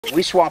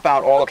We swap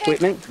out all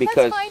equipment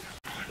because fine.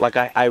 like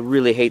I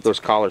really hate those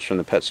collars from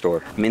the pet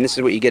store. I mean, this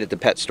is what you get at the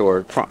pet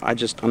store.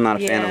 I'm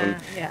not a fan of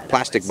them. Yeah,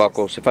 Plastic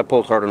buckles. If I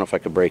pulled hard enough, I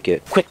could break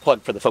it. Quick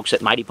plug for the folks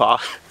at Mighty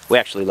Paw. We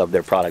actually love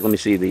their product. Let me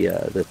see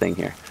the thing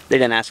here. They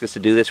didn't ask us to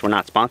do this. We're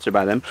not sponsored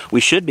by them. We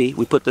should be.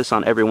 We put this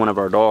on every one of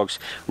our dogs.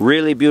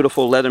 Really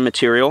beautiful leather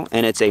material,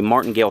 and it's a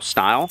martingale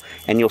style.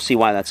 And you'll see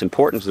why that's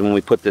important, because when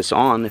we put this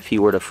on, if he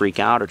were to freak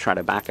out or try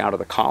to back out of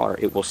the collar,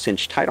 it will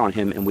cinch tight on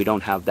him, and we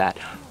don't have that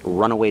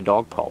runaway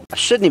dog problem. I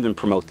shouldn't even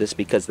promote this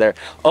because they're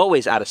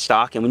always out of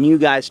stock, and when you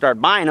guys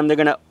start buying them, they're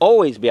going to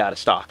always be out of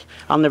stock.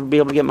 I'll never be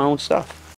able to get my own stuff.